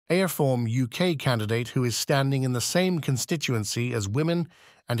AReform UK candidate who is standing in the same constituency as Women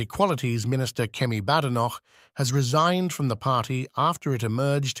and Equalities Minister Kemi Badenoch has resigned from the party after it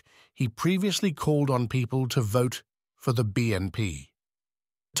emerged he previously called on people to vote for the BNP.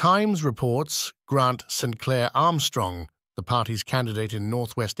 Times reports Grant StClair-Armstrong, the party's candidate in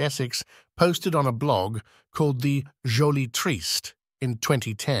North West Essex, posted on a blog called the Joli Triste in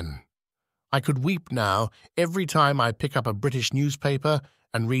 2010. I could weep now every time I pick up a British newspaper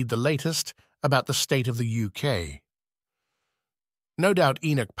and read the latest about the state of the UK. No doubt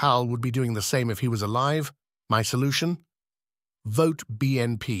Enoch Powell would be doing the same if he was alive. My solution? Vote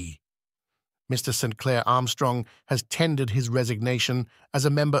BNP. Mr. StClair-Armstrong has tendered his resignation as a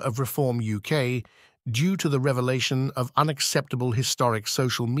member of Reform UK due to the revelation of unacceptable historic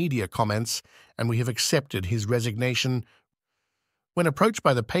social media comments, and we have accepted his resignation. When approached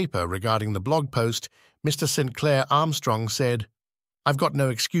by the paper regarding the blog post, Mr. StClair-Armstrong said, "I've got no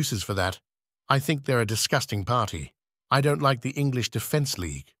excuses for that. I think they're a disgusting party. I don't like the English Defence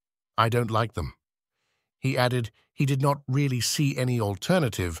League. I don't like them." He added he did not really see any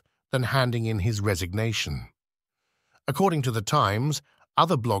alternative than handing in his resignation. According to the Times,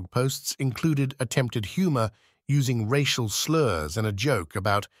 other blog posts included attempted humour using racial slurs and a joke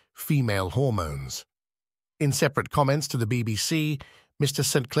about female hormones. In separate comments to the BBC, Mr.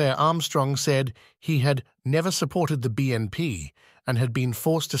 StClair-Armstrong said he had never supported the BNP and had been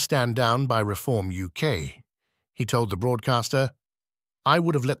forced to stand down by Reform UK. He told the broadcaster, "I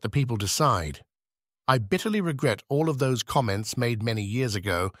would have let the people decide. I bitterly regret all of those comments made many years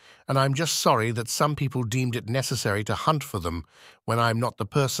ago, and I'm just sorry that some people deemed it necessary to hunt for them when I'm not the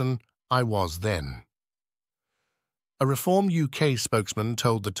person I was then." A Reform UK spokesman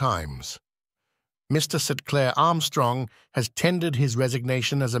told the Times, Mr. StClair-Armstrong has tendered his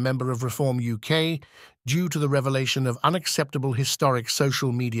resignation as a member of Reform UK due to the revelation of unacceptable historic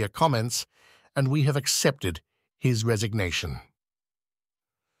social media comments, and we have accepted his resignation.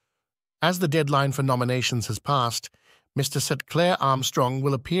 As the deadline for nominations has passed, Mr. StClair-Armstrong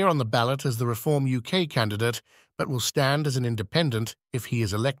will appear on the ballot as the Reform UK candidate, but will stand as an independent if he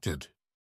is elected.